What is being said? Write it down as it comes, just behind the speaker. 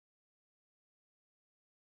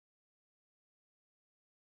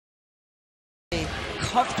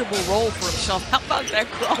comfortable role for himself. How about that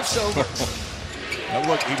crossover? Now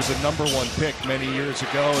look, he was a #1 pick many years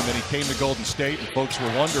ago, and then he came to Golden State, and folks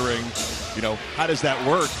were wondering, you know, how does that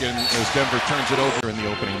work? And as Denver turns it over in the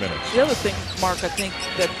opening minutes. The other thing, Mark, I think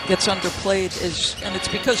that gets underplayed is, and it's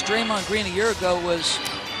because Draymond Green a year ago was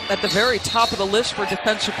at the very top of the list for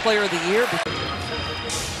Defensive Player of the Year.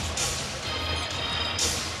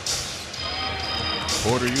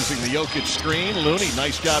 Porter using the Jokic screen. Looney,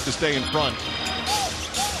 nice job to stay in front.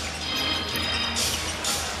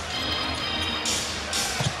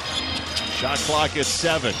 Shot clock at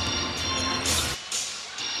 7.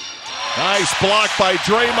 Nice block by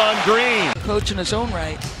Draymond Green. Coach in his own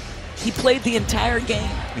right. He played the entire game.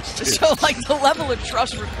 So, like, the level of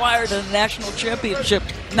trust required in a national championship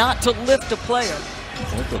not to lift a player.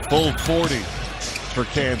 Went the full 40 for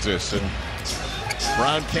Kansas. And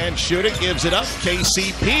Brown can shoot it, gives it up.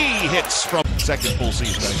 KCP hits from second full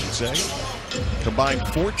season, I should say. Combined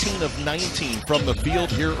 14 of 19 from the field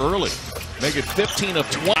here early. Make it 15 of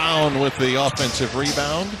 20. Down with the offensive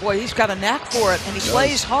rebound. Boy, he's got a knack for it, and he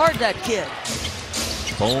plays hard, that kid.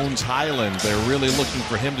 Bones Highland, they're really looking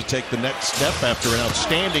for him to take the next step after an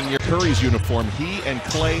outstanding year. Curry's uniform, he and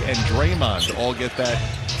Clay and Draymond all get that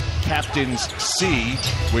Captain's C,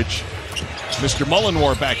 which Mr. Mullen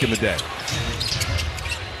wore back in the day.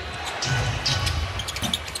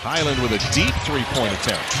 Highland with a deep three-point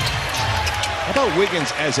attempt. How about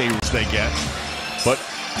Wiggins as they get? But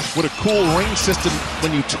with a cool ring system,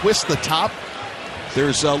 when you twist the top,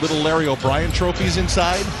 there's little Larry O'Brien trophies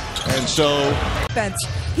inside. And so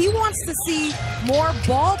he wants to see more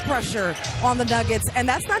ball pressure on the Nuggets, and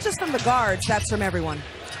that's not just from the guards, that's from everyone.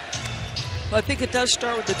 Well, I think it does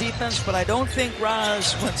start with the defense, but I don't think,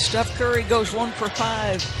 Roz, when Steph Curry goes 1 for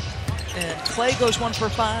 5 and Clay goes 1 for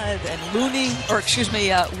 5 and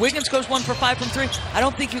Wiggins goes 1 for 5 from 3, I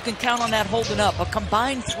don't think you can count on that holding up. A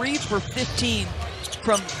combined 3 for 15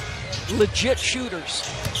 from legit shooters.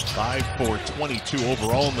 5 for 22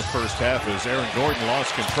 overall in the first half as Aaron Gordon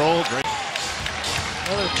lost control.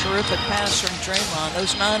 Another terrific pass from Draymond.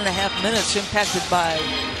 Those 9.5 minutes impacted by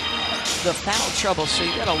the foul trouble, so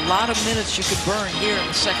you got a lot of minutes you could burn here in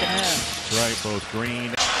the second half. That's right, both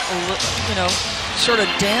Green, you know, sort of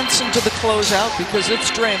dancing to the closeout because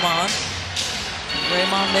it's Draymond.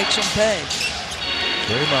 Draymond makes him pay.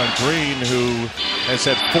 Draymond Green, who has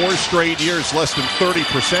had 4 straight years less than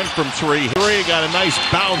 30% from 3. Got a nice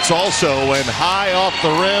bounce also, and high off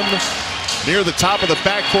the rim near the top of the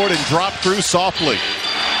backcourt and dropped through softly.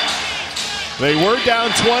 They were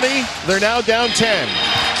down 20, they're now down 10.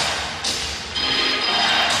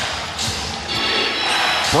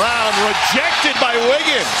 Brown rejected by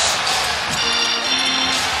Wiggins.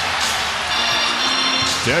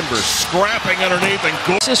 Denver scrapping underneath and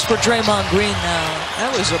goal. Assist for Draymond Green now.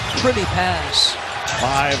 That was a pretty pass.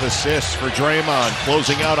 5 assists for Draymond,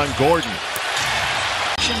 closing out on Gordon.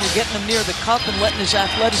 You're getting him near the cup and letting his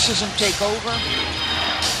athleticism take over.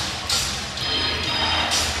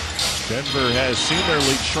 Denver has seen their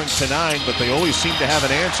lead shrink to 9, but they always seem to have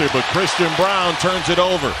an answer. But Christian Brown turns it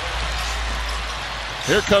over.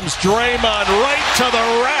 Here comes Draymond right to the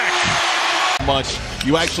rack. Much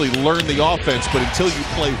you actually learn the offense, but until you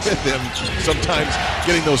play with him, sometimes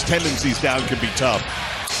getting those tendencies down can be tough.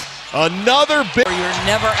 Another big. You're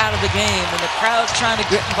never out of the game, and the crowd's trying to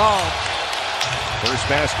get involved. First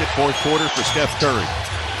basket, fourth quarter for Steph Curry.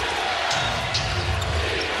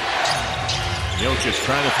 Jokic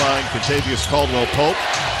trying to find Kentavious Caldwell-Pope.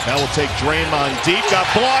 Now we'll take Draymond deep. Got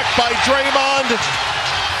blocked by Draymond.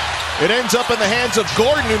 It ends up in the hands of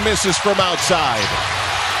Gordon, who misses from outside.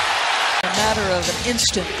 A matter of an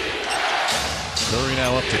instant. Curry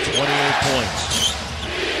now up to 28 points.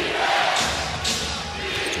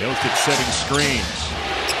 Jokic setting screens.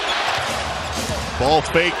 Ball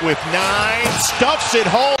fake with 9. Stuffs it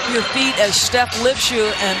home. Your feet as Steph lifts you,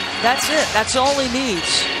 and that's it. That's all he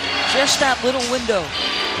needs. Just that little window.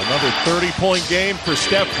 Another 30-point game for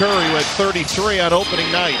Steph Curry, who had 33 on opening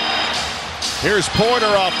night. Here's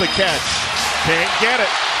Porter off the catch. Can't get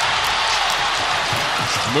it.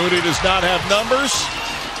 Moody does not have numbers.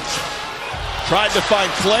 Tried to find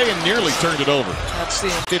Clay and nearly turned it over. That's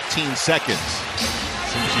the 15 seconds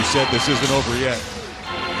since you said this isn't over yet.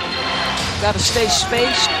 Got to stay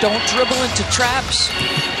spaced. Don't dribble into traps.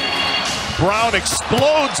 Brown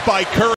explodes by Curry.